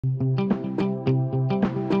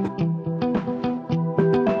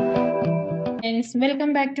friends,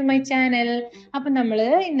 welcome back to my channel. അപ്പോൾ നമ്മൾ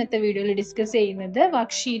ഇന്നത്തെ വീഡിയോയിൽ ഡിസ്കസ് ചെയ്യുന്നത്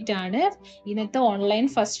വർക്ക്ഷീറ്റ് ആണ്. ഇന്നത്തെ ഓൺലൈൻ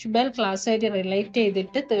ഫസ്റ്റ് ബെൽ ക്ലാസ് ആയിട്ട് റിലേറ്റ്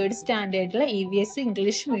ചെയ്തിട്ട് 3rd സ്റ്റാൻഡേർഡിലെ EVS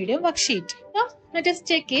English medium worksheet. Let us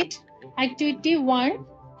check it. Activity 1,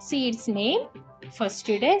 seeds name, first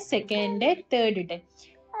day, second day, third day.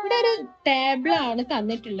 ഇവിടെ ഒരു ടേബിൾ ആണ്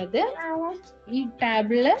തന്നിട്ടുള്ളത്. ഈ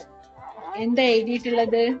ടേബിളില് എന്താ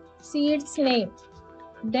എഴുതിയിട്ടുള്ളത്? Seeds name.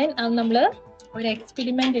 ദെൻ നമ്മൾ ഒരു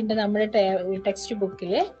എക്സ്പെരിമെന്റ് ഉണ്ട് നമ്മുടെ ടെക്സ്റ്റ്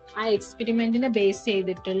ബുക്കിൽ. ആ എക്സ്പെരിമെന്റിനെ ബേസ്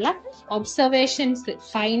ചെയ്തിട്ടുള്ള ഒബ്സർവേഷൻസ്,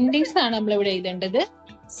 ഫൈൻഡിങ്സ് ആണ് നമ്മൾ ഇവിടെ എഴുതേണ്ടത്.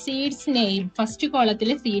 സീഡ്സ് നെയിം, ഫസ്റ്റ് കോളത്തിൽ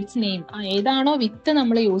സീഡ്സ് നെയിം, ഏതാണോ വിത്ത്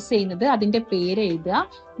നമ്മൾ യൂസ് ചെയ്യുന്നത് അതിന്റെ പേര് എഴുതുക.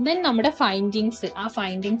 ദെൻ നമ്മുടെ ഫൈൻഡിങ്സ്, ആ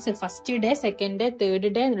findings first day, second day,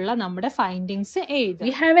 third day ഉള്ള നമ്മുടെ ഫൈൻഡിങ്സ് എഴുതുക.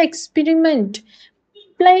 We have experiment.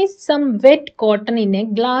 Place some wet cotton in A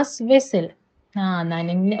glass vessel.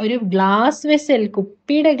 ഒരു ഗ്ലാസ് വെസൽ,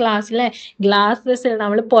 കുപ്പിയുടെ ഗ്ലാസ് അല്ലെ, ഗ്ലാസ് വെസൽ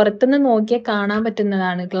നമ്മൾ പുറത്തുനിന്ന് നോക്കിയാൽ കാണാൻ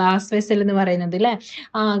പറ്റുന്നതാണ് ഗ്ലാസ് വെസൽ എന്ന് പറയുന്നത് അല്ലെ.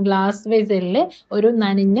 ആ ഗ്ലാസ് വെസലില് ഒരു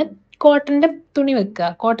നനഞ്ഞ കോട്ടന്റെ തുണി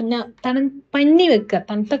വെക്കുക, പഞ്ഞി വെക്കുക,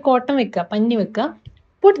 തണുത്ത കോട്ടൺ വെക്കുക, പഞ്ഞി വെക്കുക.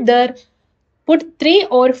 Puttu 3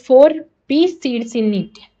 or 4 pea seeds in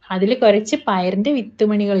it. അതിൽ കുറച്ച് പയറിന്റെ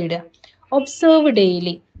വിത്തുമണികൾ ഇടുക. ഒബ്സർവ്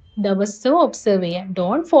ഡെയിലി, ദിവസവും ഒബ്സർവ് ചെയ്യുക.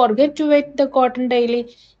 Don't forget to wet the cotton daily.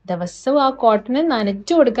 ദിവസവും ആ കോട്ടന്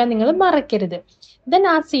നനച്ചു കൊടുക്കാൻ നിങ്ങൾ മറക്കരുത്. ദെൻ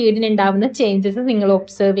ആ സീഡിന് ഉണ്ടാവുന്ന ചേഞ്ചസ് നിങ്ങൾ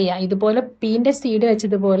ഒബ്സർവ് ചെയ്യുക. ഇതുപോലെ പീന്റെ സീഡ്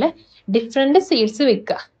വെച്ചതുപോലെ ഡിഫറെന്റ് സീഡ്സ്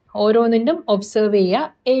വെക്കുക. ഓരോന്നിനും ഒബ്സർവ് ചെയ്യുക,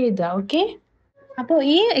 എഴുതുക. ഓക്കെ, അപ്പോൾ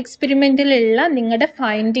ഈ എക്സ്പെരിമെന്റിലുള്ള നിങ്ങളുടെ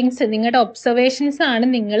ഫൈൻഡിങ്സ്, നിങ്ങളുടെ ഒബ്സർവേഷൻസ് ആണ്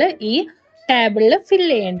നിങ്ങൾ ഈ ടേബിളിൽ ഫിൽ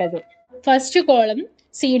ചെയ്യേണ്ടത്. First column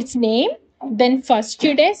seeds name, then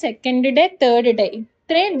first day, second day, third day,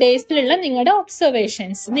 ഇത്രയും ഡേയ്സിലുള്ള നിങ്ങളുടെ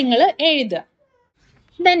ഒബ്സർവേഷൻസ് നിങ്ങൾ എഴുതുക.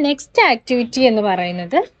 ദെൻ നെക്സ്റ്റ് ആക്ടിവിറ്റി എന്ന്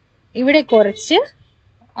പറയുന്നത്, ഇവിടെ കുറച്ച്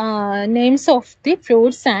names of the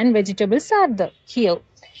fruits and vegetables are the here.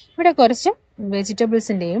 ഇവിടെ കുറച്ച്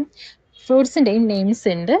വെജിറ്റബിൾസിൻ്റെയും ഫ്രൂട്ട്സിൻ്റെയും നെയിംസ്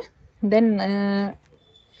ഉണ്ട്. ദെൻ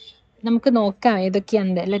നമുക്ക് നോക്കാം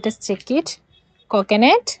ഏതൊക്കെയാണ്. Let us check it.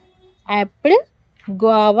 Coconut, apple,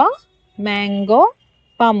 guava, mango,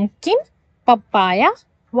 pumpkin, papaya,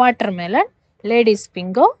 watermelon, ladies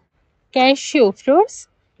finger, cashew fruits,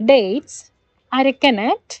 dates,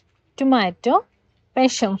 അരക്കനട്ട്, tomato,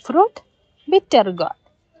 passion fruit, bitter God.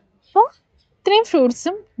 അപ്പോൾ ഇത്രയും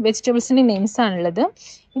ഫ്രൂട്ട്സും വെജിറ്റബിൾസിൻ്റെ names ആണുള്ളത്.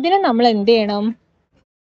 ഇതിനെ നമ്മൾ എന്ത് ചെയ്യണം?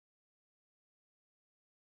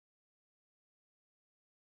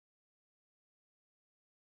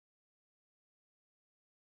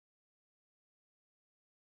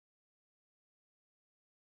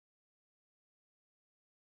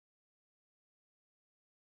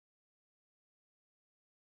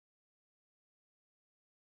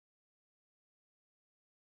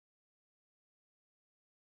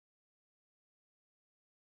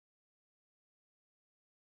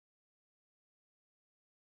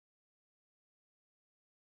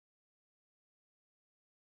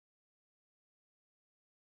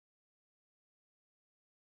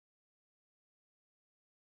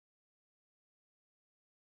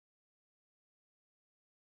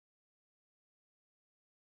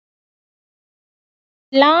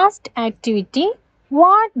 Last activity,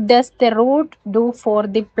 what does the root do for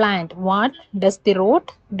the plant? What does the root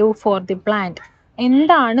do for the plant?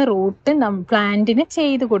 എന്താണ് root പ്ലാന്റിന്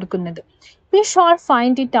ചെയ്തു കൊടുക്കുന്നത്? We shall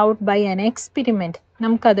find it out by an experiment.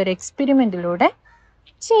 നമുക്കതൊരു എക്സ്പെരിമെന്റിലൂടെ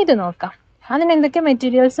ചെയ്തു നോക്കാം. അതിന് എന്തൊക്കെ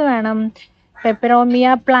മെറ്റീരിയൽസ് വേണം?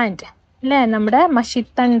 പെപ്പറോമിയ പ്ലാന്റ് അല്ലേ, നമ്മുടെ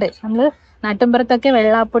മഷിത്തണ്ട്, നമ്മൾ നാട്ടുമ്പുറത്തൊക്കെ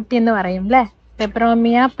വെള്ളാപ്പൊട്ടി എന്ന് പറയും അല്ലേ.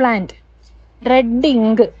 Peperomia plant. റെഡ്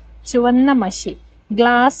ഇങ്ക്, ചുവന്ന മഷി.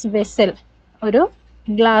 ഗ്ലാസ് വെസൽ, ഒരു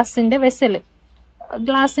ഗ്ലാസിന്റെ വെസൽ,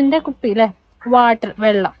 ഗ്ലാസിന്റെ കുപ്പി അല്ലെ. വാട്ടർ,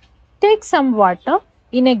 വെള്ളം. Take some water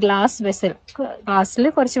in A glass vessel. ഗ്ലാസ്സിൽ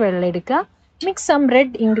കുറച്ച് വെള്ളം എടുക്കുക. Mix some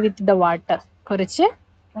red ink with the water. കുറച്ച്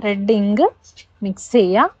റെഡ് ഇങ്ക് മിക്സ്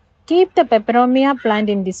ചെയ്യുക. Keep the peperomia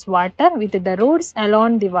plant in this water with the Roots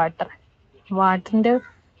alone the water.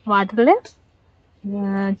 വാട്ടറിൽ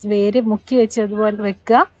വേര് മുക്കി വെച്ചതുപോലെ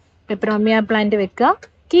വെക്കുക. പെപ്പറോമിയ പ്ലാന്റ് വെക്കുക.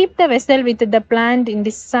 Keep the vessel with the plant in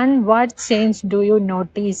the sun. What change do you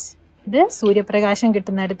notice? ഇത് സൂര്യപ്രകാശം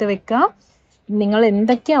കിട്ടുന്നിടത്ത് വെക്കുക. നിങ്ങൾ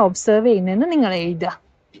എന്തൊക്കെയാ ഒബ്സർവ് ചെയ്യുന്നതെന്ന് നിങ്ങൾ എഴുതുക.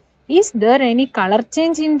 Is there any colour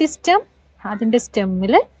change in the stem? അതിൻ്റെ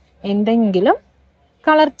സ്റ്റെമ്മിൽ എന്തെങ്കിലും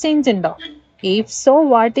കളർ ചേഞ്ച് ഉണ്ടോ? If so,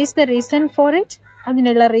 what is the reason for it?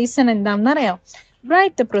 അതിനുള്ള റീസൺ എന്താണെന്ന് അറിയാം.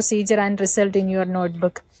 Write the procedure and result in your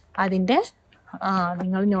notebook. അതിൻ്റെ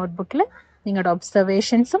നിങ്ങൾ നോട്ട്ബുക്കിൽ നിങ്ങളുടെ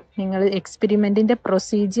ഒബ്സർവേഷൻസും നിങ്ങൾ എക്സ്പെരിമെന്റിന്റെ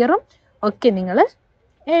പ്രൊസീജിയറും ഒക്കെ നിങ്ങൾ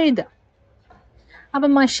എഴുതുക. അപ്പൊ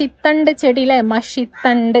മഷിത്തണ്ട് ചെടിയിലെ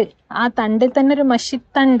മഷിത്തണ്ട്, ആ തണ്ടിൽ തന്നെ ഒരു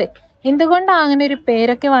മഷിത്തണ്ട്. എന്തുകൊണ്ടാണ് അങ്ങനെ ഒരു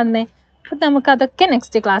പേരൊക്കെ വന്നേ? അപ്പം നമുക്കതൊക്കെ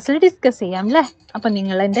നെക്സ്റ്റ് ക്ലാസ്സിൽ ഡിസ്കസ് ചെയ്യാം അല്ലേ. അപ്പം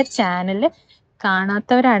നിങ്ങൾ എൻ്റെ ചാനൽ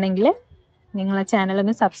കാണാത്തവരാണെങ്കിൽ നിങ്ങളെ ചാനൽ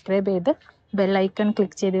ഒന്ന് സബ്സ്ക്രൈബ് ചെയ്ത് ബെല്ലൈക്കൺ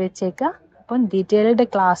ക്ലിക്ക് ചെയ്ത് വെച്ചേക്കുക. അപ്പം ഡീറ്റെയിൽഡ്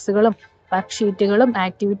ക്ലാസ്സുകളും വർക്ക്ഷീറ്റുകളും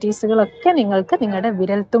ആക്ടിവിറ്റീസുകളും ഒക്കെ നിങ്ങൾക്ക് നിങ്ങളുടെ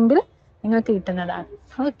വിരൽത്തുമ്പിൽ നിങ്ങൾക്ക് കിട്ടുന്നതാണ്.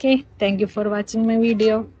 Okay, thank you for watching my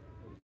video.